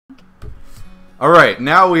Alright,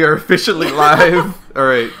 now we are officially live.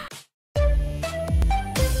 Alright.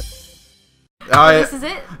 This is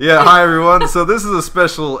it? Yeah, hi everyone. So this is a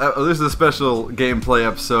special gameplay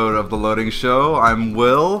episode of The Loading Show. I'm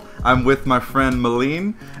Will. I'm with my friend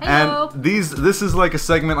Malene. Hello. And this is like a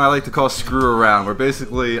segment I like to call Screw Around, where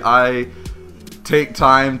basically I take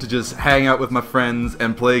time to just hang out with my friends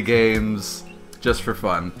and play games just for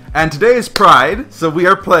fun. And today is Pride, so we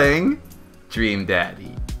are playing Dream Daddy.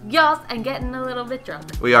 Yes, and getting a little bit drunk.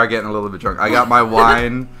 We are getting a little bit drunk. I got my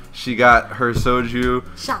wine. She got her soju.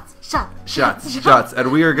 Shots.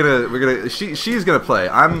 And she's gonna play.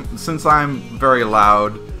 Since I'm very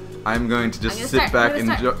loud, I'm going to just sit back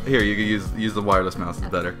and here. You can use the wireless mouse. It's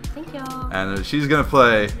better. Thank you. And she's gonna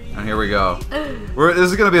play. And here we go.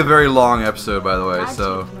 This is gonna be a very long episode, by the way.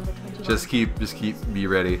 So just be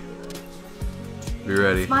ready. Be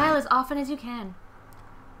ready. Smile as often as you can.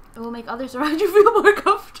 It will make others around you feel more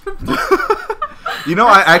comfortable. You know,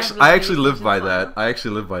 I actually live by that. I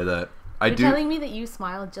actually live by that. You're telling me that you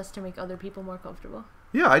smile just to make other people more comfortable?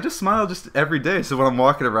 Yeah, I just smile just every day. So when I'm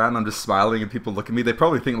walking around, I'm just smiling, and people look at me. They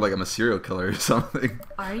probably think like I'm a serial killer or something.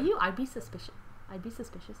 Are you? I'd be suspicious.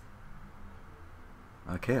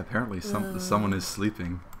 Okay, apparently someone is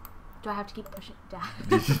sleeping. Do I have to keep pushing?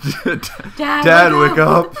 Dad, wake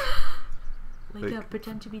up! Wake up,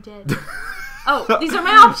 pretend to be dead. Oh, these are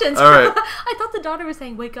my options. All right. I thought the daughter was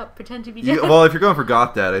saying, "Wake up, pretend to be dead." Well, if you're going for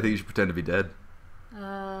goth dad, I think you should pretend to be dead.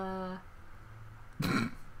 I'll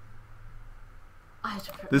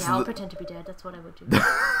pretend to be dead. That's what I would do.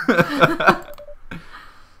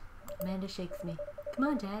 Amanda shakes me. Come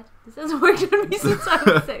on, Dad. This hasn't worked on me since I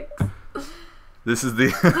was 6. This is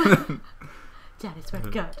the. Dad, I swear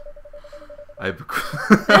to God.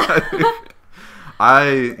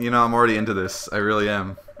 I'm already into this. I really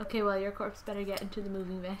am. Okay, well, your corpse better get into the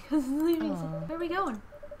moving van because it's leaving. Where are we going?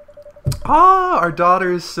 Oh, our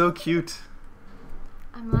daughter is so cute.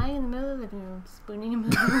 I'm lying in the middle of the living room, spooning a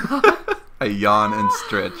moving box. I yawn and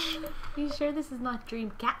stretch. Are you sure this is not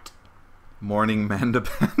Dream Cat? Morning Manda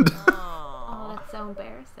Panda. Oh, that's so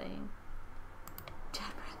embarrassing.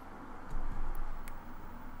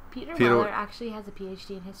 Peter Weller actually has a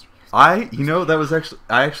PhD in history. I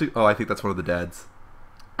think that's one of the dads.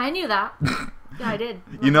 I knew that. Yeah, I did.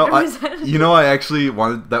 That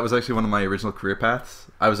was actually one of my original career paths.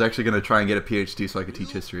 I was actually going to try and get a PhD so I could teach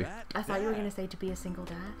history. I thought you were going to say to be a single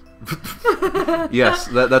dad. Yes,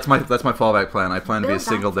 that's my fallback plan. I plan to be a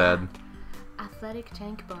single dad. Athletic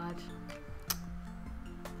tank bod.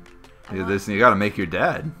 You got to make your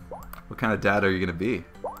dad. What kind of dad are you going to be?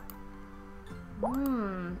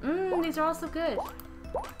 These are also good.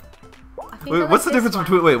 What's the difference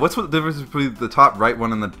between the top right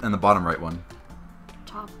one and the bottom right one?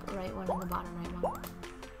 Top right one and the bottom right one.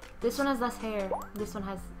 This one has less hair. This one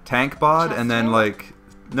has tank bod, and then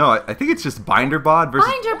no, I think it's just binder bod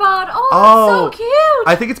versus binder bod. Oh, that's so cute.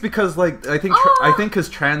 I think it's because I think because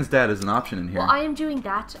trans dad is an option in here. Well, I am doing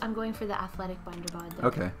that. I'm going for the athletic binder bod. Though.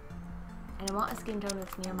 Okay. And I want a skin tone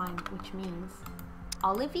that's near mine, which means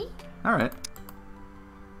olivey. All right.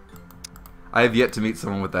 I have yet to meet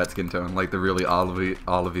someone with that skin tone, like the really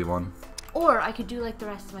olivey one. Or I could do like the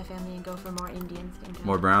rest of my family and go for more Indian skin tone.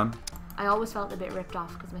 More brown? I always felt a bit ripped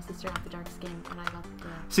off because my sister had the dark skin and I got the...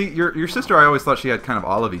 See, your sister, I always thought she had kind of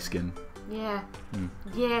olivey skin. Yeah.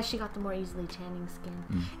 Yeah, she got the more easily tanning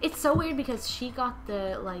skin. It's so weird because she got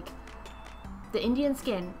the Indian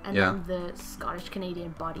skin and then the Scottish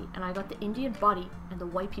Canadian body, and I got the Indian body and the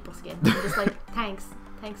white people skin. I'm just like, thanks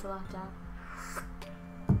a lot, Dad.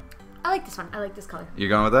 I like this one. I like this color. You're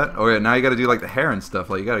going with that? Oh yeah, now you gotta do like the hair and stuff.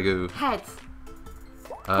 Like you gotta go... Heads.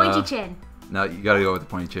 Pointy chin. No, you gotta go with the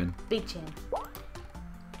pointy chin. Big chin.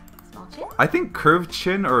 Small chin? I think curved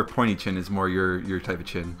chin or pointy chin is more your type of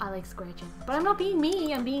chin. I like square chin. But I'm not being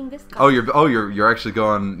me, I'm being this guy. Oh, you're actually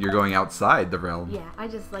going outside the realm. Yeah, I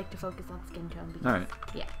just like to focus on skin tone because, alright.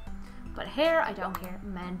 Yeah. But hair, I don't care.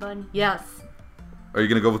 Man bun, yes. Are you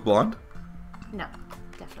gonna go with blonde? No,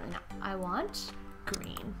 definitely not. I want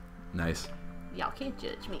green. Nice. Y'all can't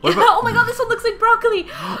judge me. Oh my god, this one looks like broccoli.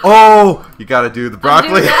 Oh, you gotta do the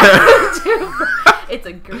broccoli. It's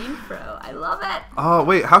a green fro. I love it. Oh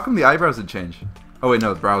wait, how come the eyebrows did change? Oh wait,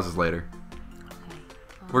 no, the brows is later. Okay.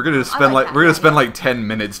 We're gonna spend like 10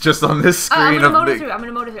 minutes just on this screen. I'm gonna motor through.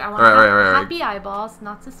 I want happy eyeballs,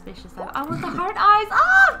 not suspicious eyeball. I want the heart eyes.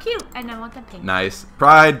 Oh, cute. And I want them pink. Nice.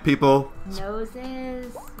 Pride, people.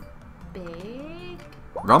 Noses. Big.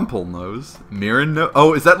 Rumple nose. Mirren nose.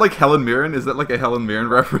 Oh, is that like Helen Mirren? Is that like a Helen Mirren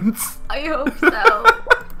reference? I hope so.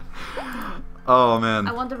 Oh, man.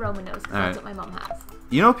 I want the Roman nose because that's what my mom has.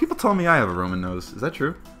 You know, people tell me I have a Roman nose. Is that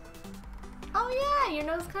true? Oh, yeah. Your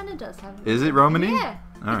nose kind of does have. Is it Romany? Yeah.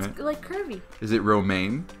 All it's right. like curvy. Is it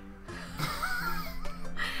romaine?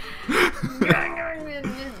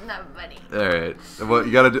 It's not funny. All right. Well,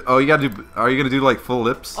 you gotta do. Oh, you gotta do. Are you gonna do like full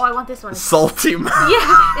lips? Oh, I want this one. Salty mouth.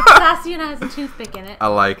 Yeah, it's sassy and it has a toothpick in it. I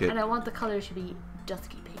like it. And I want the color to be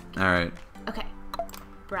dusky pink. All right. Okay.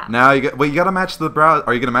 Brows. Now you got. Wait, you gotta match the brows.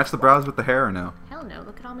 Are you gonna match the brows with the hair or no? Hell no!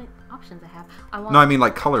 Look at all my options I have. I want. No, I mean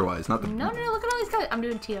like color-wise, not the. No. Look at all these colors. I'm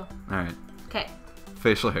doing teal. All right. Okay.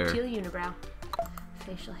 Facial hair. Teal unibrow.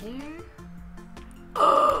 Facial hair.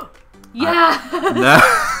 Yeah.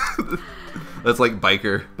 That's like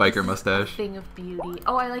biker mustache. Thing of beauty.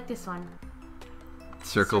 Oh, I like this one.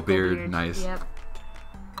 Circle beard, nice. Yep.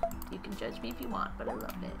 You can judge me if you want, but I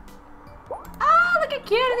love it. Oh, look how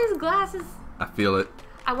cute are these glasses. I feel it.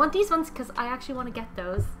 I want these ones because I actually want to get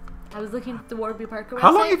those. I was looking at the Warby Parker website.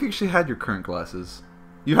 How long have you actually had your current glasses?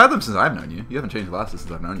 You had them since I've known you. You haven't changed glasses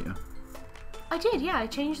since I've known you. I did, yeah. I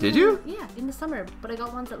changed them. Did you? Yeah, in the summer. But I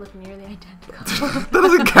got ones that look nearly identical. That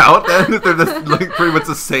doesn't count then if they're just, like pretty much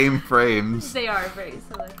the same frames. They are very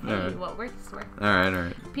similar. Hey, Alright. what works works.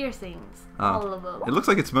 Alright. Piercings. Oh. All of them. It looks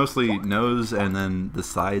like it's mostly nose and then the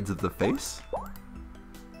sides of the face.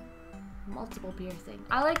 Multiple piercing.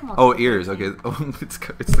 I like multiple Oh, ears. piercing. Okay. Oh, it's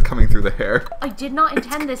coming through the hair. I did not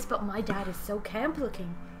intend this, but my dad is so camp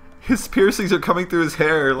looking. His piercings are coming through his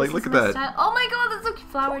hair. Like, This look is at my that. style. Oh my god, that's so cute.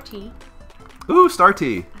 Flower tea. Ooh, star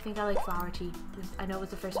tea. I think I like flower tea. I know it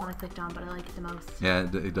was the first one I clicked on, but I like it the most. Yeah,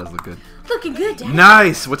 it does look good. Looking good, Dad.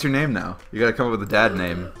 Nice. What's your name now? You gotta come up with a dad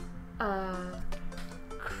name.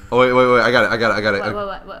 Oh wait. I got it.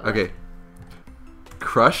 What? Okay.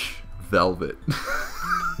 Crush Velvet.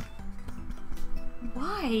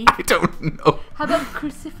 Why? I don't know. How about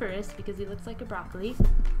cruciferous, because he looks like a broccoli.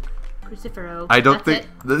 Crucifero. I don't That's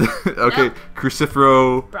think. Okay, Nope.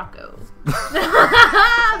 Crucifero. Brocco.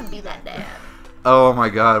 Be that dad. Oh my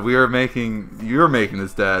God, you're making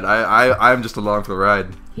this dad. I'm just along for the ride.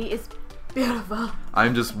 He is beautiful.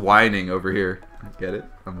 I'm just whining over here. Get it?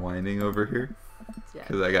 I'm whining over here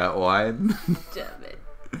because I got wine. Damn it.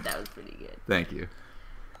 That was pretty good. Thank you.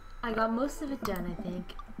 I got most of it done, I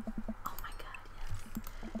think. Oh my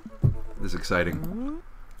god, This is exciting.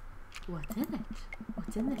 yes. What's in it?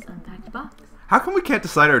 What's in this unpacked box? How come we can't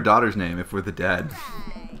decide our daughter's name if we're the dad?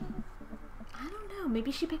 I don't know.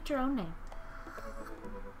 Maybe she picked her own name.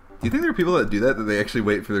 Do you think there are people that do that they actually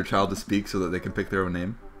wait for their child to speak so that they can pick their own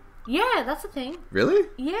name? Yeah, that's a thing. Really?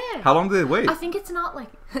 Yeah. How long do they wait? I think it's not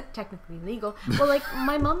like technically legal. Well, like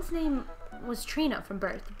my mom's name was Trina from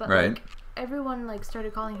birth, but Right. like everyone like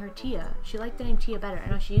started calling her Tia. She liked the name Tia better. I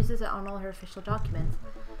know she uses it on all her official documents.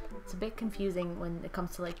 It's a bit confusing when it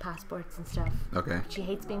comes to like passports and stuff. Okay. She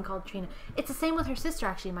hates being called Trina. It's the same with her sister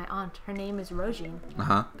actually, my aunt. Her name is Rosine,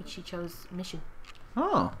 Uh-huh. but she chose Mishu.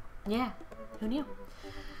 Oh. Yeah. Who knew?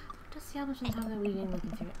 Just the album sometimes I'm reading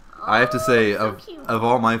looking through it. I have to say, so of cute.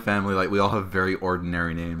 all my family, like, we all have very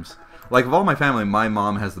ordinary names. Like, of all my family, my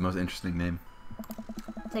mom has the most interesting name.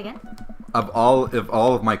 Say again? Of all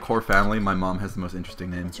of my core family, my mom has the most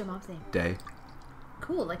interesting name. What's your mom's name? Day.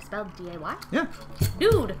 Cool, like spelled D-A-Y? Yeah.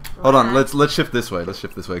 Dude! Hold on, relax. let's shift this way. Let's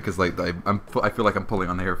shift this way, because, like, I feel like I'm pulling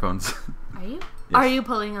on the earphones. Are you? Yes. Are you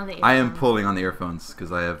pulling on the earphone? I am pulling on the earphones,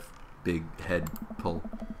 because I have big head pull.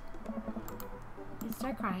 You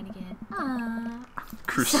start crying again. Aww.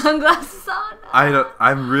 Cruci- Sunglasses on.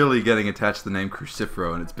 I'm really getting attached to the name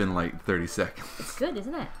Crucifero, and it's been like 30 seconds. It's good,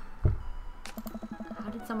 isn't it? How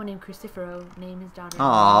did someone named Crucifero name his daughter?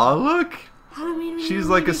 Aw, look! Halloween She's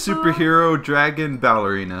like a superhero dragon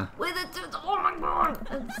ballerina. with a tooth. Oh my god!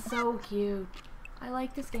 That's so cute. I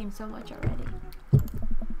like this game so much already.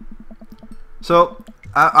 So,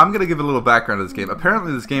 I'm going to give a little background to this game.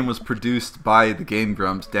 Apparently, this game was produced by the Game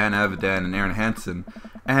Grumps, Dan Avidan and Aaron Hansen.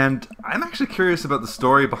 And I'm actually curious about the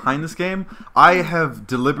story behind this game. I have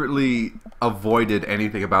deliberately avoided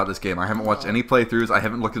anything about this game. I haven't watched any playthroughs. I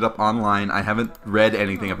haven't looked it up online. I haven't read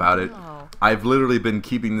anything about it. I've literally been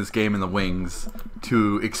keeping this game in the wings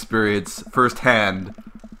to experience firsthand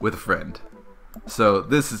with a friend. So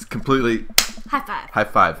this is completely... High five. High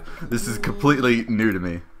five. This is completely new to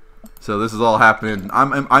me. So this is all happening.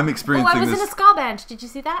 I'm experiencing Oh, I was this. in a ska band. Did you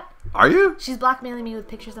see that? Are you? She's blackmailing me with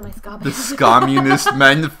pictures of my ska band. The Scommunist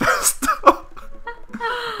Manifesto.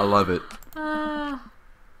 I love it.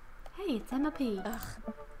 Hey, it's Emma P. Ugh.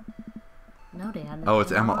 No, Dad. Oh,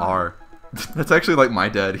 it's Emma R. That's actually like my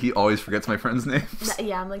dad. He always forgets my friends' names.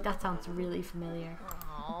 Yeah, I'm like, that sounds really familiar.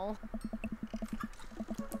 Aww.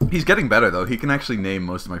 He's getting better though. He can actually name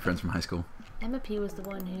most of my friends from high school. Emma P was the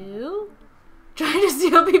one who tried to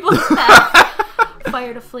steal people's pets,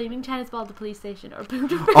 fired a flaming tennis ball at the police station, or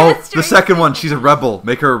pooped a Oh, pedestrian. the second one. She's a rebel.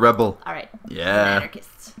 Make her a rebel. All right. Yeah.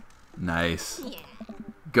 Anarchists. Nice. Yeah.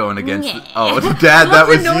 Going against. Oh, Dad, that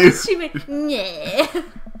was noise you. She made. Yeah.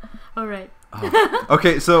 All right. Oh.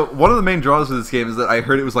 Okay, so one of the main draws of this game is that I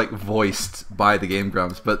heard it was like voiced by the Game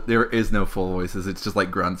Grumps, but there is no full voices. It's just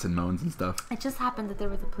like grunts and moans and stuff. It just happened that there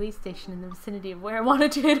was a police station in the vicinity of where I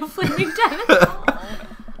wanted to hit a flaming tennis.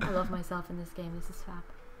 I love myself in this game. This is fab.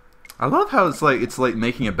 I love how it's like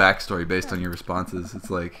making a backstory based on your responses. It's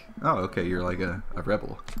like, oh, okay, you're like a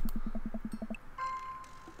rebel.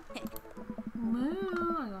 Moo,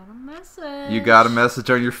 I got a message. You got a message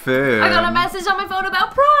on your phone. I got a message on my phone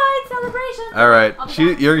about Pride celebration. All right,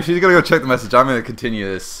 she's gonna go check the message. I'm gonna continue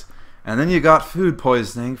this. And then you got food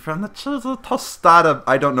poisoning from the chisel tostada.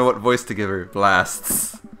 I don't know what voice to give her.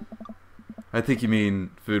 Blasts. I think you mean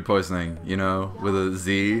food poisoning. You know, with a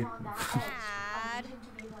Z.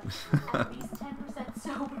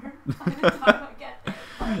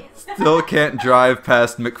 Still can't drive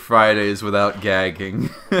past McFriday's without gagging.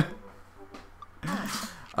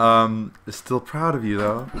 Still proud of you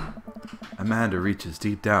though. Amanda reaches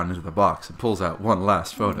deep down into the box and pulls out one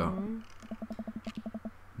last photo.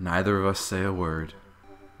 Neither of us say a word.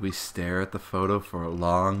 We stare at the photo for a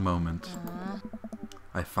long moment.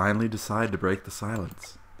 I finally decide to break the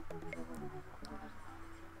silence.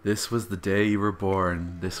 This was the day you were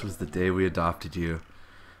born. This was the day we adopted you.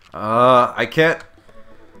 I can't.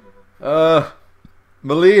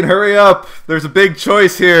 Malene, hurry up. There's a big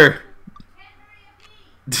choice here.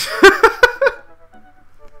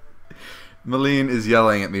 Malene is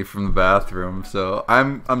yelling at me from the bathroom, so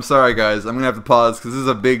I'm sorry guys. I'm gonna have to pause because this is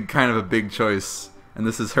a big choice, and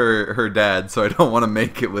this is her dad, so I don't want to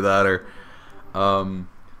make it without her.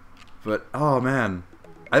 But oh man,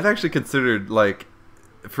 I've actually considered like.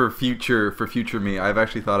 For future me, I've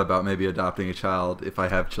actually thought about maybe adopting a child. If I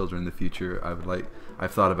have children in the future,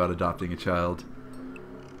 I've thought about adopting a child.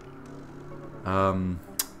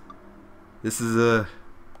 This is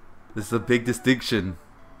a big distinction.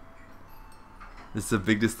 This is a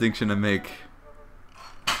big distinction to make.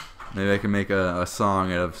 Maybe I can make a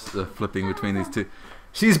song out of flipping between these two.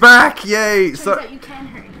 She's back! Yay! Turns out you can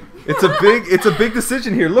hurry. It's a big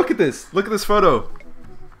decision here. Look at this. Look at this photo.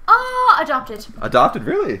 Oh, adopted. Adopted,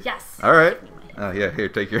 really? Yes. All right. Oh yeah, here,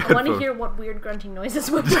 take your headphone. I want to hear what weird grunting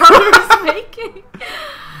noises my daughter is making.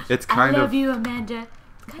 It's kind of. I love you, Amanda.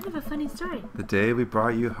 It's kind of a funny story. The day we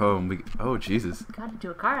brought you home, oh Jesus. Got into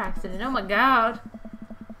a car accident. Oh my God.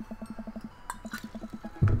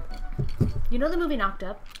 You know the movie Knocked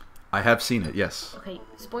Up? I have seen it, yes. Okay,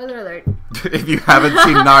 spoiler alert. If you haven't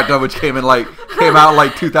seen Knocked Up, which came out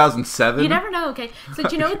like 2007. You never know, okay? So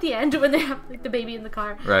do you know at the end when they have like the baby in the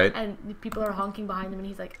car, right? And people are honking behind them, and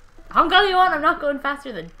he's like, "Honk all you want, I'm not going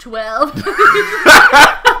faster than 12."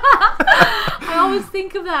 I always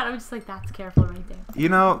think of that. I'm just like, that's careful right there. You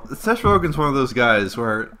know, Seth Rogen's one of those guys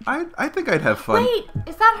where I think I'd have fun. Wait,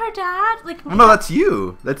 is that her dad? Like, no, that's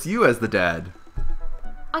you. That's you as the dad.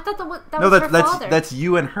 I thought that was her father. That's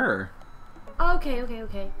you and her. Oh,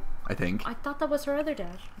 okay. I think. I thought that was her other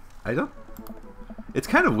dad. I don't. It's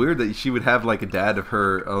kind of weird that she would have like a dad of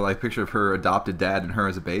her, like a picture of her adopted dad and her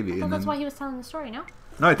as a baby. Well, that's why he was telling the story, no?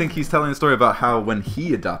 No, I think he's telling the story about how when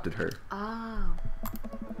he adopted her. Oh.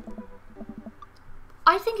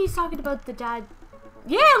 I think he's talking about the dad.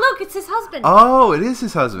 Yeah, look, it's his husband. Oh, it is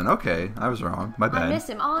his husband. Okay, I was wrong. My bad. I miss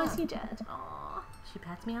him. Oh, is he dead? Oh, she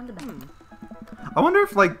pats me on the back. I wonder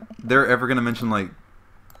if like they're ever gonna mention like.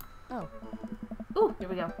 Oh. Ooh, here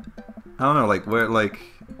we go. I don't know, like where, like.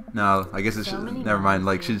 No, I guess it's So many never mind.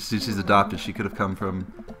 Like mountains. she's adopted. She could have come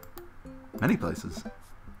from many places.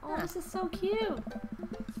 Oh, this is so cute.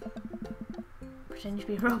 Pretend to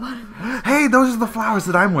be a robot. Hey, those are the flowers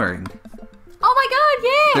that I'm wearing. Oh my God!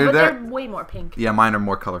 Yeah, but They're they're way more pink. Yeah, mine are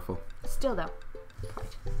more colorful. Still though.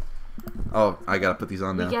 Oh, I gotta put these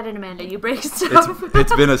on now. We get it, Amanda. You break stuff.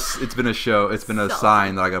 It's been a show. It's been a Stop.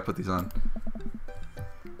 sign that I gotta put these on.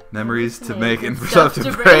 Memories to make and stuff stuff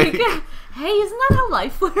to break. Hey, isn't that how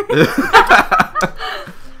life works?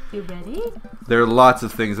 You ready? There are lots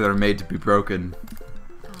of things that are made to be broken.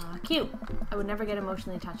 Aw, cute. I would never get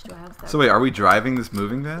emotionally attached to a house though. So wait, are we driving this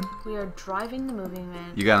moving van? We are driving the moving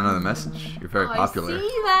van. You got another message. You're very popular. I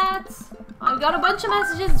see that. I got a bunch of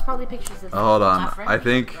messages. It's probably pictures of. Oh, hold on. I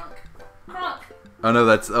think. Crunk. Oh no,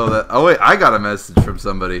 that's oh wait, I got a message from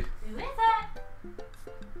somebody. Who is that?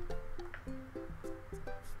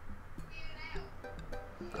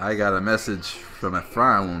 I got a message from a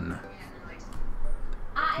frown.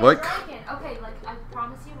 What? What? Okay, like I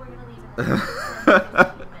promise you, we're gonna leave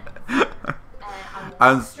in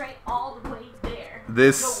I'm walk straight all the way there.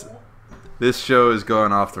 This show is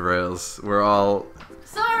going off the rails. We're all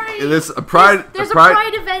Sorry. There's a pride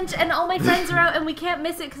event, and all my friends are out, and we can't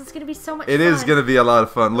miss it because it's gonna be so much fun. It is gonna be a lot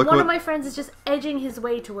of fun. Look, one of my friends is just edging his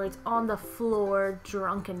way towards on the floor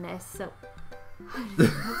drunkenness. So,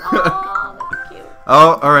 oh, that's cute.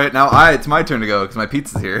 Oh, all right. Now it's my turn to go because my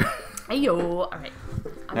pizza's here. Hey yo! All right.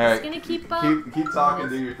 I'm just gonna keep talking.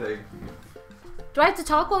 Do your thing. Do I have to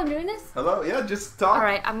talk while I'm doing this? Hello? Yeah, just talk.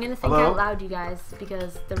 Alright, I'm gonna think out loud, you guys,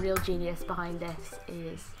 because the real genius behind this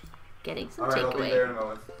is getting some takeaway. I'll be there in a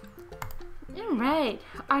moment. Alright,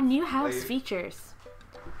 our new house features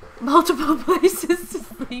multiple places to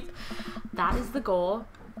sleep. That is the goal,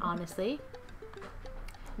 honestly.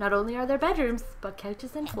 Not only are there bedrooms, but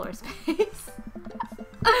couches and floor space.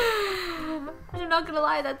 I'm not gonna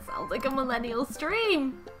lie, that sounds like a millennial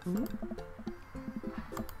stream.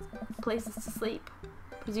 Places to sleep,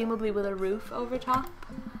 presumably with a roof over top.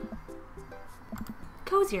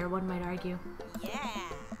 Cozier, one might argue. Yeah.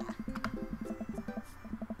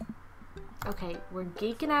 Okay, we're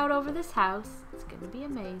geeking out over this house. It's gonna be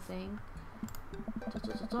amazing.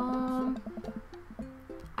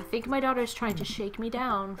 I think my daughter's trying to shake me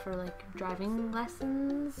down for like driving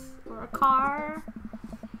lessons or a car.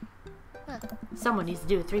 Someone needs to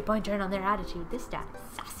do a 3-point turn on their attitude. This dad is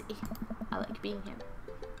sassy. I like being him.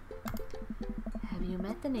 Have you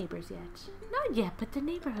met the neighbors yet? Not yet, but the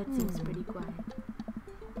neighborhood seems pretty quiet.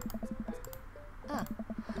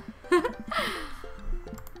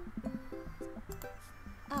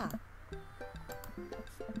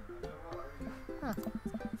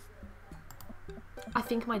 I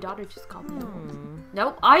think my daughter just called me old.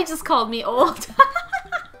 Nope, I just called me old.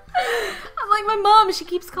 I'm like my mom. She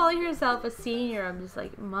keeps calling herself a senior. I'm just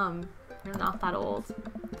like, Mom, you're not that old.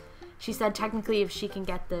 She said technically if she can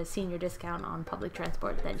get the senior discount on public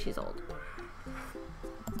transport, then she's old.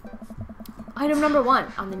 Item number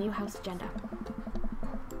 1 on the new house agenda.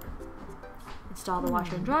 Install the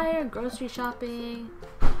washer and dryer, grocery shopping.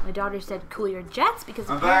 My daughter said cool your jets because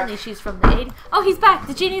apparently she's from the 80s. Oh, he's back.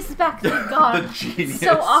 The genius is back. Thank God. The genius.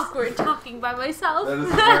 So awkward talking by myself.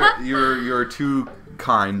 That is you're too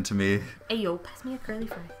kind to me. Hey, yo, pass me a curly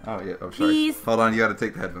fry. Oh, yeah. Oh, sorry. Please. Hold on. You got to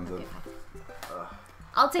take the headphones off. Okay,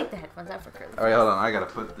 I'll take the headphones out for curly fries. Alright, hold on. I gotta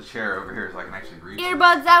put the chair over here so I can actually reach.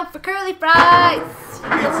 Earbuds out for curly fries!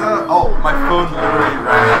 Pizza! Oh, my phone literally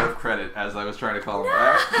ran out of credit as I was trying to call him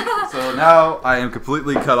back. So now I am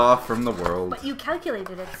completely cut off from the world. But you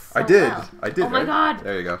calculated it so I did. well. I did. Oh my God.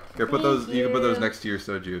 There you go. Here, put those. You can put those next to your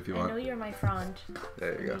soju if you want. I know you're my friend.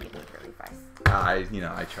 There you go. Give me curly fries.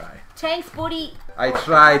 I try. Thanks, buddy. I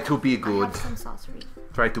try to be good. I have some saucery.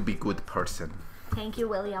 Try to be good person. Thank you,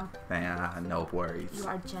 William. No worries. You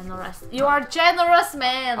are generous. You are generous,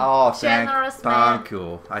 man. Oh, generous man. Thank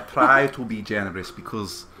you. I try to be generous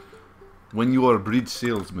because when you are a bridge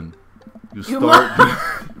salesman, you start.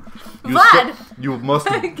 Vlad! You must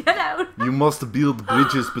get out. You must build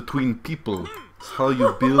bridges between people. It's how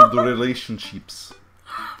you build the relationships.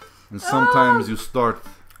 And sometimes you start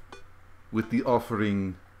with the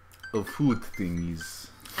offering of food thingies.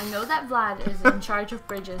 I know that Vlad is in charge of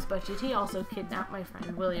bridges, but did he also kidnap my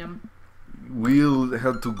friend William? We'll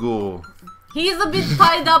have to go. He's a bit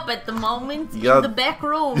tied up at the moment in the back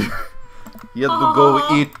room. You have to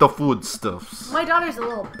go eat the foodstuffs. My daughter's a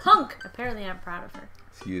little punk. Apparently, I'm proud of her.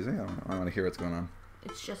 Excuse me, I want to hear what's going on.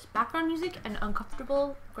 It's just background music and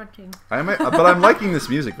uncomfortable grunting. But I'm liking this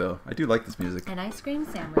music, though. I do like this music. An ice cream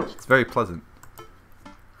sandwich. It's very pleasant.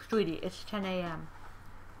 Sweetie, it's 10 a.m.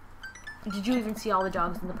 Did you even see all the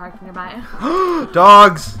dogs in the park nearby?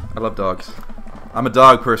 Dogs! I love dogs. I'm a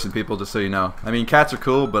dog person, people, just so you know. I mean, cats are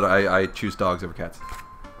cool, but I choose dogs over cats.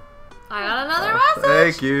 I got another message!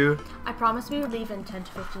 Thank you. I promised we would leave in 10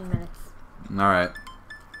 to 15 minutes. Alright.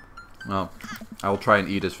 Well, I will try and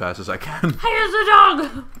eat as fast as I can. Here's the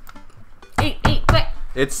dog! Eat, quick!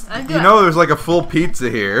 It's, you know, there's like a full pizza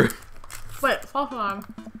here. Wait, hold on.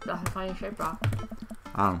 That's a funny shape, bro.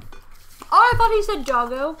 Oh, I thought he said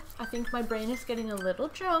doggo. I think my brain is getting a little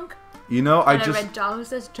drunk. You know, I read dog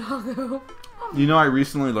says doggo. You know, I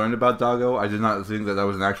recently learned about doggo. I did not think that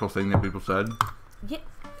was an actual thing that people said. Yeah,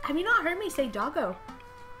 have you not heard me say doggo?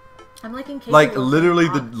 I'm like in case. Like literally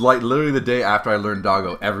the day after I learned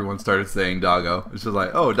doggo, everyone started saying doggo. It's just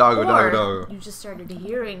like, oh, doggo, doggo. You just started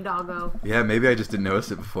hearing doggo. Yeah, maybe I just didn't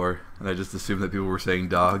notice it before, and I just assumed that people were saying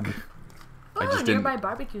dog. Oh, I just nearby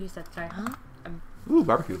barbecue. He said, "Sorry, huh?" Ooh,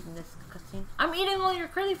 barbecue. I'm eating all your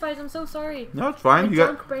curly fries. I'm so sorry. No, it's fine.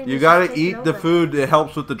 You gotta eat the food. It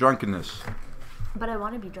helps with the drunkenness. But I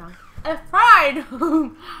want to be drunk. It's fried.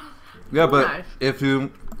 Yeah, but if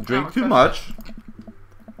you drink too much,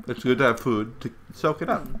 it's good to have food to soak it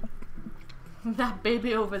up. That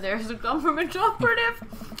baby over there is a government operative.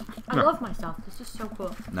 I love myself. This is so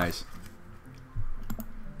cool. Nice.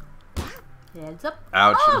 Heads up.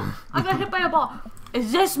 Ouch. Oh, I got hit by a ball.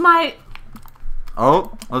 Is this my...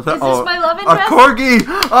 Oh, what's that? Is this my love interest? A corgi!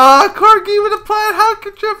 A corgi with a plaid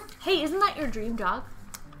handkerchief! Hey, isn't that your dream dog?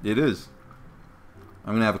 It is.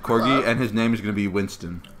 I'm gonna have a corgi, Hello? and his name is gonna be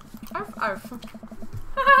Winston. Arf, arf.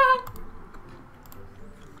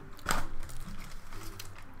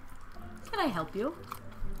 Can I help you?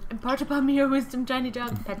 Impart upon me your wisdom, tiny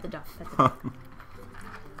dog. Pet the dog. Pet the dog.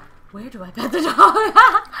 Where do I pet the dog?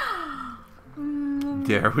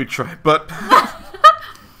 Dare we try butt?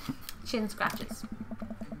 Chin scratches.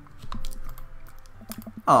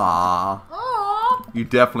 Aww. Aww. You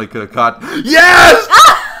definitely could have caught. Yes!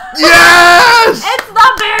 Yes! It's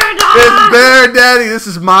the bear dog! It's Bear Daddy! This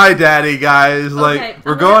is my daddy, guys. Like, Okay,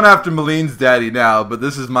 we're going after Maline's daddy now, but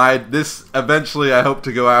this is eventually I hope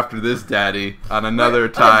to go after this daddy on another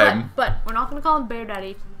time. But we're not gonna call him Bear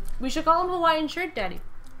Daddy. We should call him Hawaiian Shirt Daddy.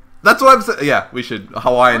 That's what I'm saying. Yeah, we should.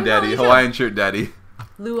 Hawaiian Oh, no, daddy. we should. Hawaiian shirt daddy.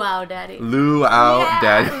 Luau Daddy. Luau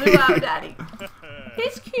daddy. Luau Daddy.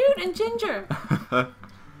 He's cute and ginger.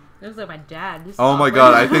 Looks like my dad. This is Oh my awkward.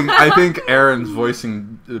 god, I think Aaron's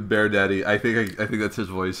voicing Bear Daddy. I think that's his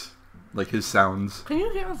voice. Like his sounds. Can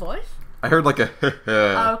you hear a voice? I heard like a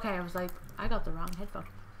Oh, okay. I was like, I got the wrong headphone.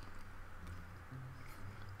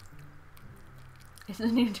 It's a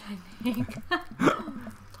new technique.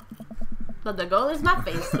 But the goal is my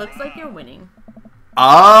face. Looks like you're winning.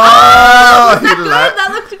 Oh! That good? That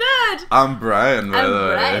looked good. I'm Brian, by I'm the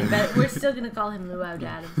way. Brian, but we're still gonna call him Luau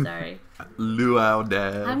Dad. I'm sorry. Luau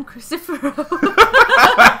Dad. I'm Christopher.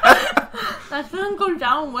 That doesn't go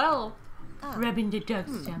down well. Rubbing the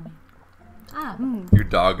dog's tummy. Your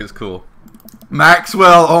dog is cool.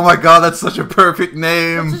 Maxwell! Oh my god, that's such a perfect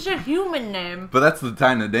name! That's such a human name. But that's the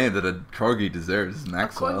kind of name that a corgi deserves, A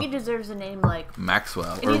Maxwell. corgi deserves a name like...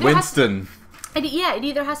 Maxwell. It Or either Winston. it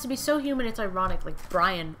either has to be so human it's ironic, like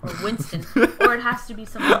Brian or Winston, or it has to be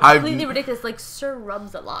something I've- completely ridiculous, like Sir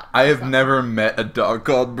Rubs a lot. I have never met a dog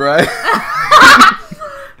called Brian.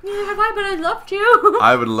 Neither have I, but I'd love to.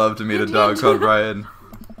 I would love to meet a dog called Brian.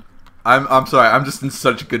 I'm sorry, I'm just in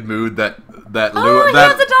such a good mood that He has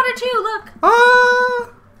a daughter too, look! Ah!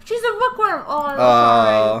 She's a bookworm! Oh, I'm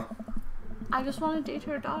sorry. I just want to date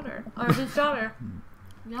her daughter. Or his daughter.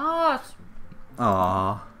 Yes.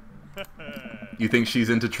 Aw. You think she's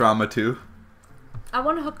into trauma too? I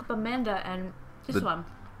want to hook up Amanda and this one.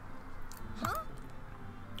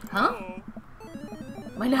 Huh?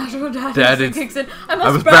 My natural dad kicks in. I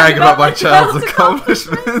was bragging about my child's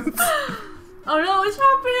accomplishments. Oh no, it's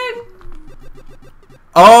happening!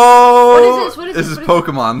 Oh! What is this this? is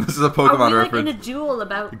Pokemon. This is a Pokemon Are we like reference. in a duel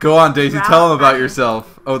about... Go on, Daisy. Tell them about Ralph?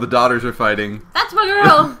 yourself. Oh, the daughters are fighting. That's my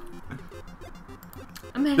girl!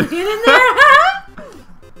 Amanda, get in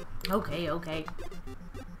there! Okay, okay.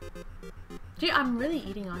 Gee, I'm really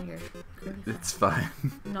eating all your curly fries. It's fine.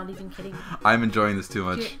 I'm not even kidding. I'm enjoying this too Do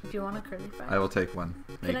much. you want a curly fry? I will take one.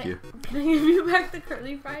 Thank you. Can I give you back the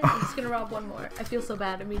curly fries? I'm just gonna rob one more. I feel so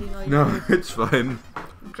bad. I'm eating all your No, it's fine.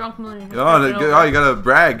 drunk millionaire. Oh, you gotta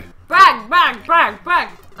brag. Brag, brag, brag, brag!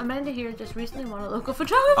 Amanda here just recently won a local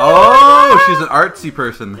photography. Oh, she's an artsy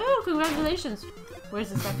person. Oh, congratulations.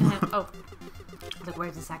 Where's the second hand? Oh. Look,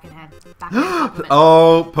 where's the second hand? Back compliment.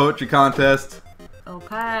 Oh, poetry contest.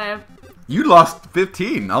 Okay. You lost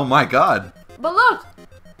 15. Oh my god. But look!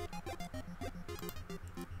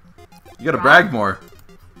 You gotta brag more.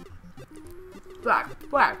 Brag,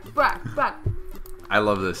 brag, brag, brag. I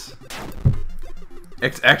love this.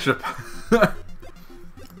 Extra.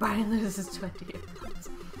 Brian loses 20 pounds.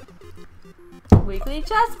 Weekly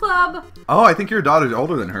chess club. Oh, I think your daughter's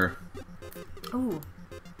older than her. Ooh.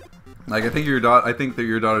 Like, I think that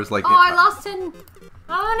your daughter's like. Oh, I lost 10.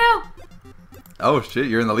 Oh no. Oh shit,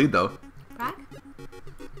 you're in the lead though. Brag?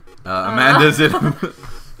 Amanda's in. Do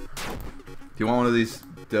you want one of these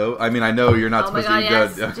dough? I mean, I know you're not Oh my supposed god, to eat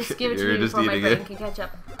yes. dough. Just give it to You're me just before my eating brain it. can catch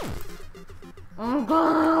up. Oh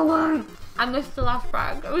god. I missed the last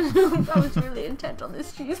brag. I was really intent on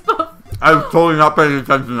this cheese puff. I'm totally not paying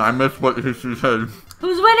attention. I missed what she said.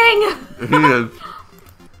 Who's winning? He is.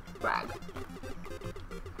 Brag.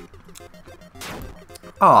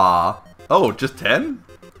 Aw. Oh, just 10?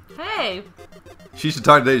 Hey. She should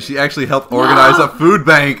talk today. She actually helped organize a food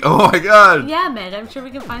bank. Oh my god. Yeah, man. I'm sure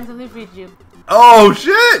we can find something for you to do. Oh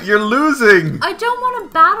shit, you're losing. I don't want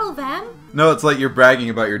to battle them. No, it's like you're bragging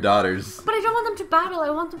about your daughters. But I don't want them to battle. I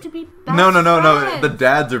want them to be best No. friends. The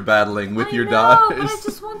dads are battling with your I know, daughters. but I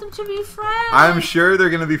just want them to be friends. I'm sure they're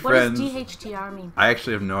gonna be friends. What does DHTR mean? I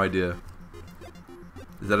actually have no idea.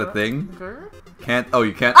 Is that a thing? Grr? Can't. Oh,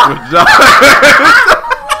 you can't switch daughters.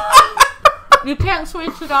 You can't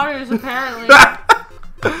switch daughters, apparently.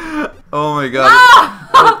 Oh my god.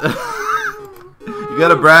 You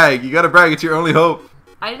gotta brag. You gotta brag. It's your only hope.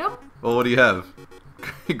 I know. Well, what do you have?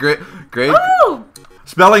 Great. Ooh!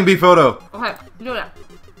 Spelling bee photo. Okay, do that.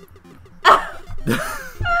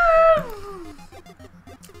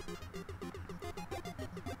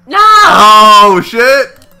 No! Oh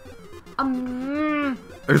shit!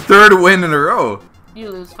 Her third win in a row. You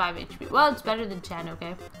lose 5 HP. Well, it's better than 10,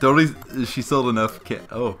 okay? Totally, she sold enough.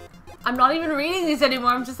 Oh. I'm not even reading these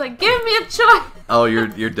anymore. I'm just like, give me a choice. Oh,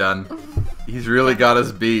 you're done. He's really got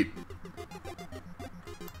us beat.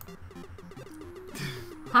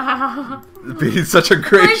 Being such a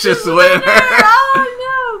gracious winner.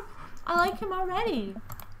 Oh no! I like him already.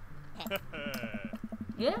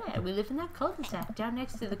 Yeah, we live in that cul-de-sac down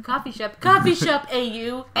next to the coffee shop. Coffee shop,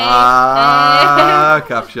 AU.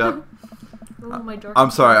 Coffee shop. Oh, my dark.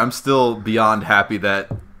 I'm sorry, I'm still beyond happy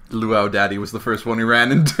that Luau Daddy was the first one we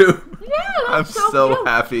ran into. Yeah, I'm so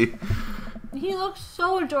happy. He looks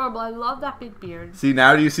so adorable. I love that big beard. See,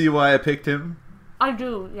 now do you see why I picked him? I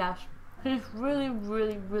do, yes. He's really,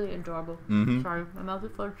 really, really adorable. Mm-hmm. Sorry, my mouth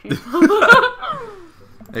is full of cheese.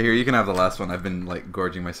 Hey, here, you can have the last one. I've been, like,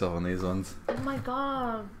 gorging myself on these ones. Oh my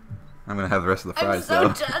god. I'm gonna have the rest of the fries,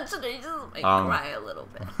 I'm so touched today. Just make me cry a little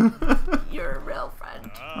bit. You're a real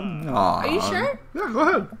friend. Aww. Are you sure? Yeah, go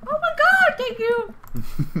ahead. Oh my god, thank you.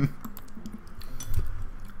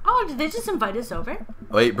 Oh, did they just invite us over?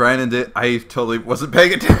 Wait, Brian did. I totally wasn't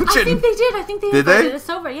paying attention. I think they did. I think they invited us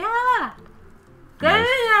over. Yeah. Get in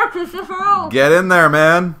there, Christopher. Get in there,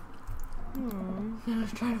 man. They're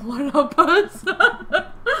just trying to one up us.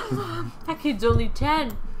 That kid's only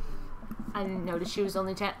 10. I didn't notice she was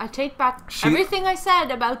only 10. I take back everything I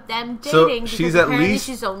said about them dating. So she's at least.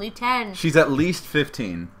 She's only 10. She's at least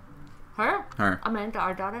 15. Her? Her. Amanda,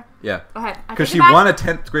 our daughter? Yeah. Okay. Because she won a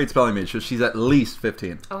 10th grade spelling bee, so she's at least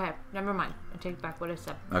 15. Okay, never mind. I take back what I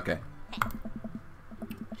said. Okay.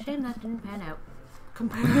 Shame that didn't pan out.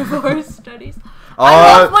 Comparative horse studies. Oh,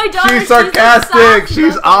 I love my daughter. She's sarcastic.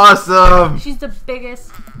 She's awesome. She's the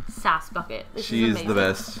biggest sass bucket. She's the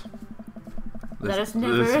best. Let us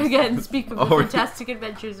never again speak of the fantastic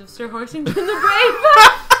adventures of Sir Horsington the Brave,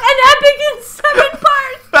 an epic in 7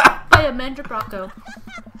 parts by Amanda Brocco.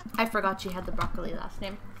 I forgot she had the broccoli last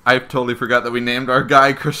name. I totally forgot that we named our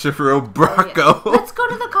guy Christopher O'Brocco. Oh, yeah. Let's go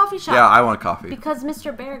to the coffee shop. Yeah, I want a coffee. Because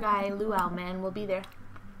Mr. Bear Guy, Luau Man, will be there.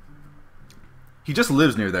 He just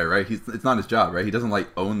lives near there, right? It's not his job, right? He doesn't, like,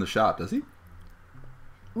 own the shop, does he?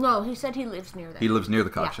 No, he said he lives near there. He lives near the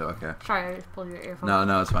coffee shop, okay. Sorry, I just pulled your earphone.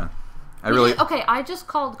 No, it's fine. Okay, I just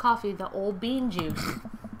called coffee the old bean juice.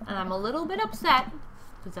 And I'm a little bit upset.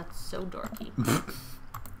 Because that's so dorky.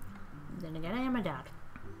 Then again, I am a dad.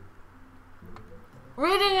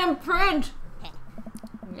 Reading in print!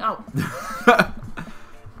 No.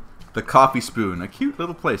 The Coffee Spoon, a cute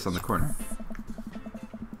little place on the corner.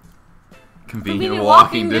 Convenient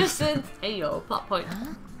walking distance. Hey yo, plot point.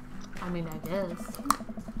 I mean, I guess.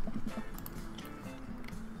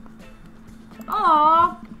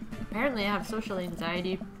 Aww. Apparently I have social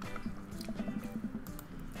anxiety.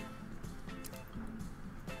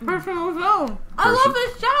 Personal zone. I love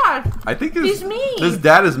this dad. I think he's me. This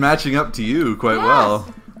dad is matching up to you quite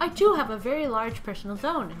well. I do have a very large personal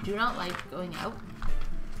zone and do not like going out.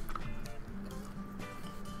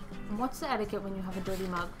 And what's the etiquette when you have a dirty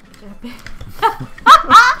mug?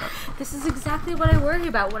 This is exactly what I worry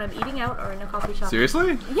about when I'm eating out or in a coffee shop.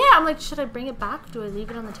 Seriously? Yeah, I'm like, should I bring it back? Do I leave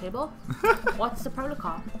it on the table? What's the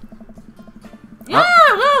protocol? Yeah,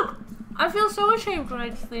 look! I feel so ashamed when I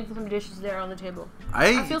just leave some dishes there on the table.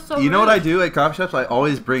 I feel so You know rude. what I do at coffee shops? I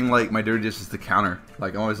always bring, like, my dirty dishes to the counter.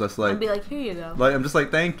 Like, I'm always just like... And be like, here you go. Like, I'm just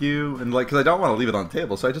like, thank you. And, like, because I don't want to leave it on the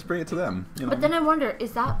table, so I just bring it to them. You know? But then I wonder,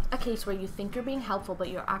 is that a case where you think you're being helpful, but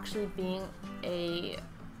you're actually being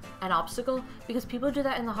an obstacle? Because people do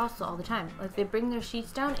that in the hostel all the time. Like, they bring their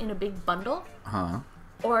sheets down in a big bundle. Huh.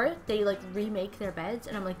 Or they, like, remake their beds,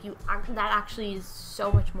 and I'm like, that actually is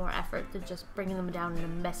so much more effort than just bringing them down in a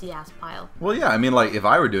messy-ass pile. Well, yeah, I mean, like, if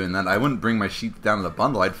I were doing that, I wouldn't bring my sheets down in the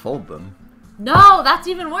bundle, I'd fold them. No, that's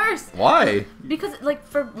even worse! Why? Because, like,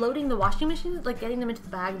 for loading the washing machines, like, getting them into the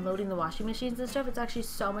bag and loading the washing machines and stuff, it's actually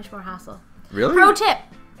so much more hassle. Really? Pro tip!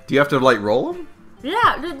 Do you have to, like, roll them?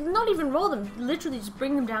 Yeah, not even roll them. Literally just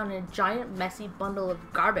bring them down in a giant, messy bundle of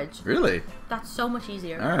garbage. Really? That's so much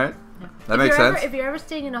easier. Alright. Yeah. That makes sense. If you're ever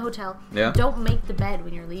staying in a hotel, Yeah. don't make the bed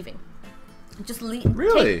when you're leaving. Just leave.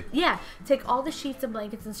 Really? Take all the sheets and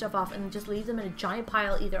blankets and stuff off, and just leave them in a giant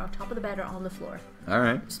pile, either on top of the bed or on the floor. All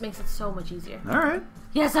right. Just makes it so much easier. All right.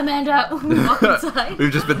 Yes, Amanda. We walk inside.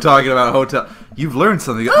 We've just been talking about a hotel. You've learned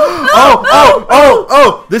something.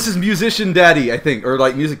 Oh! This is musician daddy, I think, or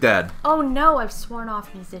like music dad. Oh no! I've sworn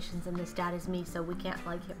off musicians, and this dad is me, so we can't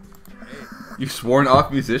like him. You've sworn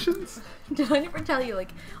off musicians? Did I never tell you?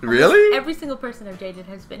 Like, really? Every single person I've dated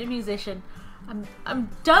has been a musician. I'm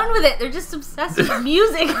done with it. They're just obsessed with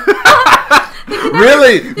music.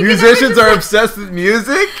 Really? Musicians are obsessed with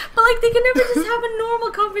music? But like, they can never just have a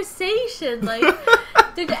normal conversation. Like,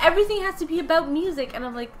 everything has to be about music, and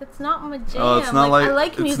I'm like, that's not my jam. Oh, it's not like I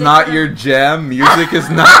like music. It's not your jam. Music is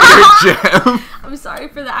not your jam. I'm sorry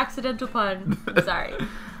for the accidental pun. I'm sorry.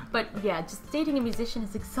 But yeah, just dating a musician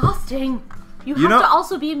is exhausting. You have to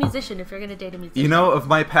also be a musician if you're gonna date a musician. You know, of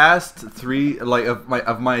my past three, like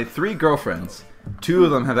of my 3 girlfriends, 2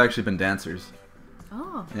 of them have actually been dancers.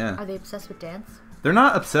 Oh. Yeah. Are they obsessed with dance? They're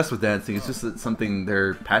not obsessed with dancing. It's just something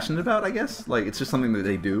they're passionate about, I guess. Like, it's just something that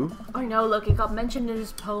they do. I know. Look, it got mentioned in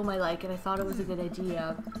this poem I like, and I thought it was a good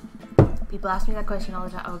idea. People ask me that question all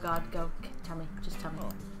the time. Oh God, go tell me. Just tell me.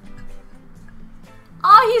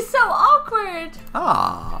 Oh, he's so awkward.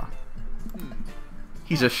 Ah.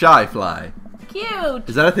 He's a shy fly. Cute.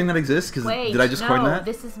 Is that a thing that exists? Because did I just coin that?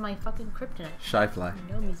 This is my fucking kryptonite. Shy fly.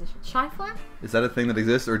 No musician. Shy fly? Is that a thing that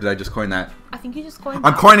exists, or did I just coin that? I think you just coined.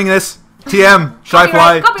 I'm coining this. TM. Shy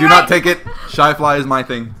fly. Copyright. Do not take it. Shy fly is my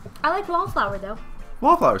thing. I like wallflower though.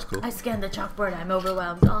 Wallflower's cool. I scanned the chalkboard. I'm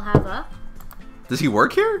overwhelmed. I'll have a. Does he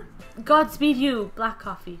work here? Godspeed you. Black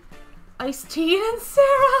coffee. Iced tea and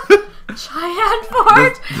Sarah. Cheyenne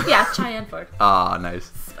Ford. Yeah, Cheyenne Ford. Ah,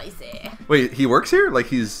 nice. Spicy. Wait, he works here? Like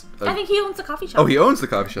he's... I think he owns the coffee shop. Oh, he owns the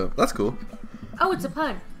coffee shop. That's cool. Oh, it's a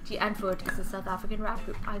pun. Cheyenne Ford is a South African rap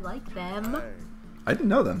group. I like them. I didn't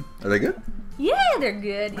know them. Are they good? Yeah, they're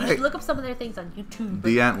good. You should look up some of their things on YouTube.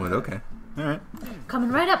 The Antwood, okay. Alright.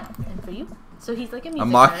 Coming right up. And for you. So he's like a music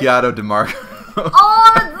A macchiato DeMarco.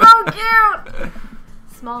 Oh, that's so cute!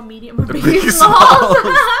 Small, medium, or big Big smalls.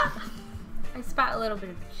 I spat a little bit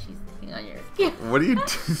of cheese on your skin. What are you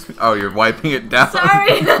doing? Oh, you're wiping it down.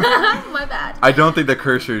 Sorry. My bad. I don't think the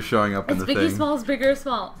cursor is showing up in the Biggie thing. Smalls, bigger or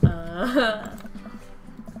small?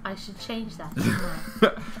 I should change that.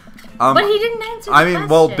 But he didn't answer the question.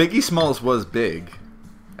 Well, Biggie Smalls was big,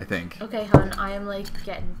 I think. Okay, hon, I am like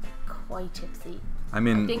getting quite tipsy. I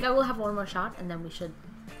think I will have one more shot, and then we should...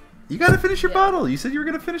 You gotta finish your bottle. You said you were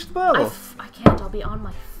gonna finish the bottle. I can't. I'll be on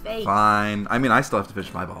my face. Fine. I still have to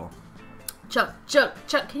finish my bottle. Chug.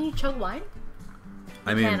 Can you chug wine?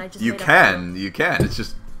 You can. It's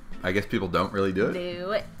just, I guess people don't really do it.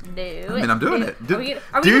 Do it. I'm doing it. Do your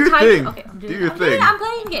thing. Okay, I'm doing your thing. I'm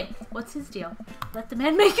playing a game. What's his deal? Let the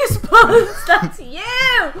man make his puns. That's you.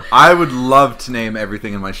 I would love to name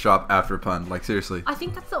everything in my shop after a pun. Like, seriously. I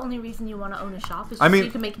think that's the only reason you want to own a shop. Is just so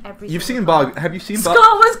you can make everything. You've seen Bob. Have you seen Bob?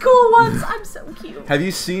 Scott was cool once. I'm so cute. Have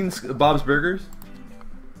you seen Bob's Burgers?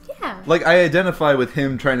 Yeah. Like, I identify with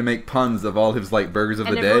him trying to make puns of all his burgers of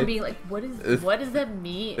the day. And everyone being like, what does that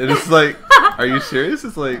mean? And it's like, are you serious?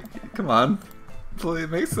 It's like, come on. It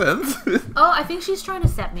makes sense. Oh, I think she's trying to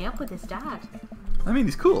set me up with his dad. I mean,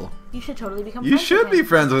 he's cool. You should totally become You friends should with him. be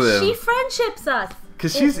friends with him. She friendships us.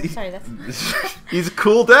 Because he's a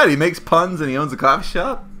cool dad. He makes puns and he owns a coffee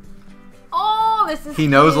shop. Oh, this is He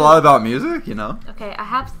knows a lot about music, you know? Okay,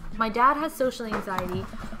 my dad has social anxiety,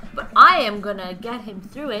 but I am gonna get him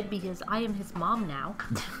through it because I am his mom now.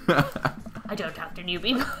 I don't talk to new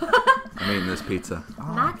people. I'm eating this pizza.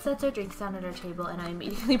 Matt sets our drinks down at our table and I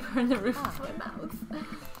immediately burn the roof of my mouth.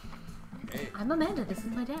 I'm Amanda, this is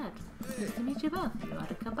my dad. It's nice to meet you both. You ought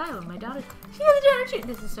to come by when my daughter... She has a daughter too!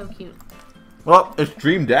 This is so cute. Well, it's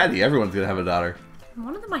Dream Daddy. Everyone's gonna have a daughter.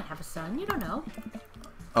 One of them might have a son, you don't know.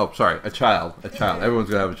 Oh, sorry, a child. Everyone's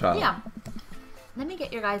gonna have a child. Yeah. Let me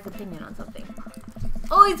get your guys' opinion on something.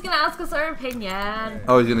 Oh, he's gonna ask us our opinion.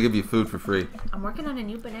 Oh, he's gonna give you food for free. I'm working on a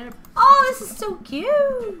new banana... Oh, this is so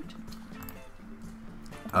cute!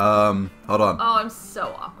 Hold on. Oh, I'm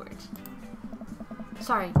so awkward.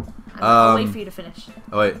 Sorry. I'll wait for you to finish.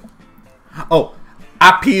 Oh, wait. Oh,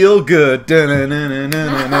 I feel good.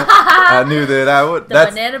 Da-na-na-na-na-na. I knew that I would.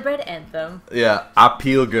 That's banana bread anthem. Yeah, I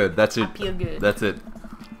feel good. That's it. I feel good. That's it.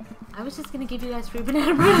 I was just gonna give you guys free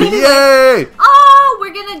banana bread. Yay! Oh,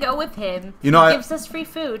 we're gonna go with him. You know, he gives us free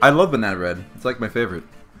food. I love banana bread. It's like my favorite.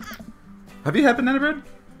 Have you had banana bread?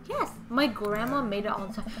 Yes, my grandma made it all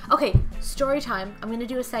the time. Okay, story time. I'm gonna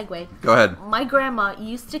do a segue. Go ahead. My grandma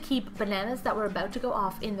used to keep bananas that were about to go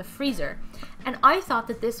off in the freezer, and I thought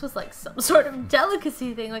that this was like some sort of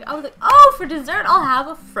delicacy thing. Like I was like, oh, for dessert I'll have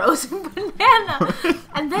a frozen banana.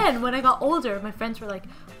 And then when I got older, my friends were like,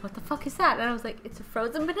 what the fuck is that? And I was like, it's a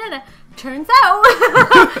frozen banana. Turns out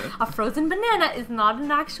a frozen banana is not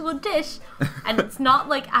an actual dish, and it's not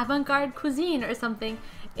like avant-garde cuisine or something.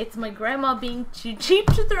 It's my grandma being too cheap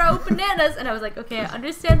to throw out bananas. And I was like, okay, I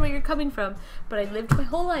understand where you're coming from, but I lived my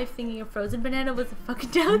whole life thinking a frozen banana was a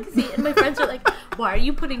fucking delicacy. And my friends were like, why are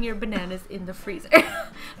you putting your bananas in the freezer?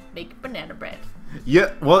 Make banana bread.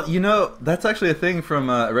 Yeah, well, you know, that's actually a thing from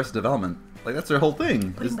Arrested Development. Like, that's their whole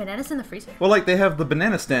thing. Putting bananas in the freezer? Well, like, they have the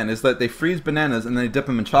banana stand, is that they freeze bananas and they dip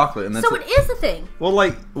them in chocolate. And that's so it is a thing?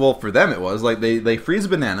 Well, for them it was. Like, they freeze a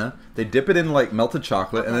banana, they dip it in, like, melted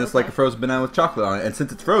chocolate, and then it's like a frozen banana with chocolate on it. And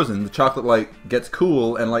since it's frozen, the chocolate, like, gets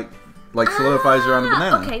cool and, like solidifies around the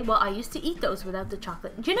banana. Okay, well, I used to eat those without the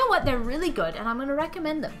chocolate. Do you know what? They're really good, and I'm going to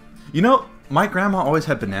recommend them. You know, my grandma always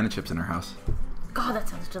had banana chips in her house. God, that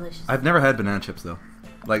sounds delicious. I've never had banana chips, though.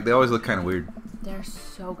 Like, they always look kind of weird. They're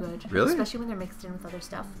so good. Really? Especially when they're mixed in with other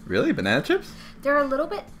stuff. Really? Banana chips? They're a little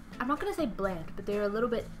bit, I'm not going to say bland, but they're a little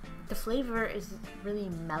bit, the flavor is really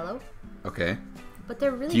mellow. Okay. But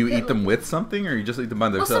they're really Do you good, eat them with something, or you just eat them by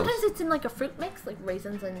themselves? Well, sometimes it's in like a fruit mix, like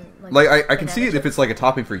raisins and like I can see it if it's like a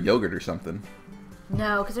topping for yogurt or something.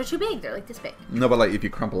 No, because they're too big. They're like this big. No, but like if you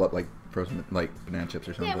crumple up like frozen like banana chips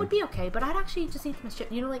or something. Yeah, it would be okay, but I'd actually just eat them as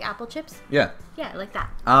chips. You know, like apple chips? Yeah. Yeah, like that.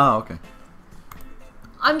 Oh, okay.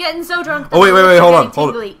 I'm getting so drunk. Oh wait, hold on.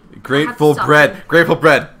 Grateful bread. Grateful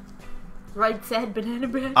bread. Right said banana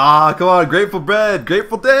bread. Ah, come on, Grateful bread.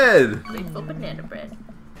 Grateful Dead. Grateful banana bread.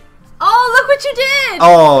 Oh, look what you did!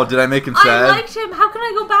 Oh, did I make him sad? I liked him. How can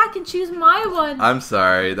I go back and choose my one? I'm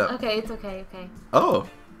sorry. Okay, it's okay. Oh,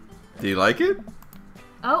 do you like it?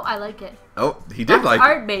 Oh, I like it. Oh, he did like it.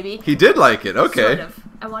 Hard, baby. He did like it. Okay. Sort of.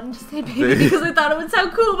 I wanted to say baby because I thought it would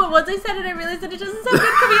sound cool, but once I said it, I realized that it doesn't sound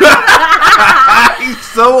good coming out. He's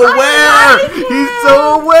so aware. He's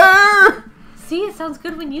so aware. See, it sounds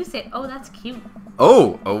good when you say it. Oh, that's cute.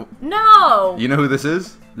 Oh. No. You know who this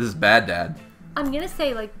is? This is Bad Dad. I'm gonna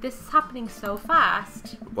say, like, this is happening so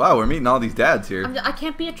fast. Wow, we're meeting all these dads here. I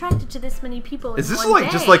can't be attracted to this many people Is in this one like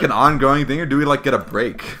day. just like an ongoing thing, or do we like get a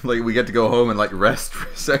break? Like we get to go home and like rest for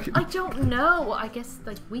a second? I don't know. I guess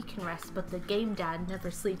like we can rest, but the game dad never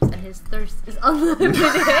sleeps and his thirst is unlimited.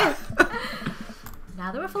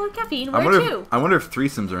 Now that we're full of caffeine, where to? I wonder if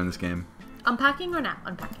threesomes are in this game. Unpacking or not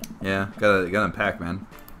unpacking? Yeah, gotta unpack, man.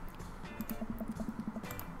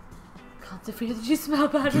 Sophia, did you smell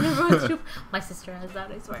bad when everyone's too... My sister has that,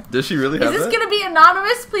 I swear. Does she really have that? Is this gonna be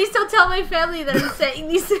anonymous? Please don't tell my family that I'm saying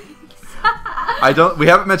these things. We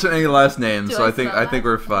haven't mentioned any last names, Do so I smell think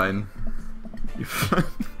we're fine.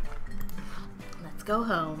 Let's go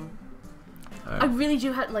home. Right. I really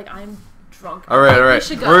do have, like, I'm drunk. All right.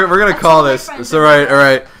 We're gonna call this. It's all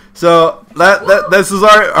right. So this is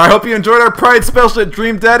our. I hope you enjoyed our Pride special at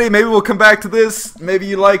Dream Daddy. Maybe we'll come back to this. Maybe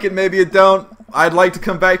you like it. Maybe you don't. I'd like to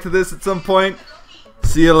come back to this at some point.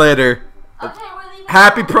 See you later. Okay, we're leaving.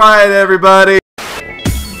 Happy Pride, everybody.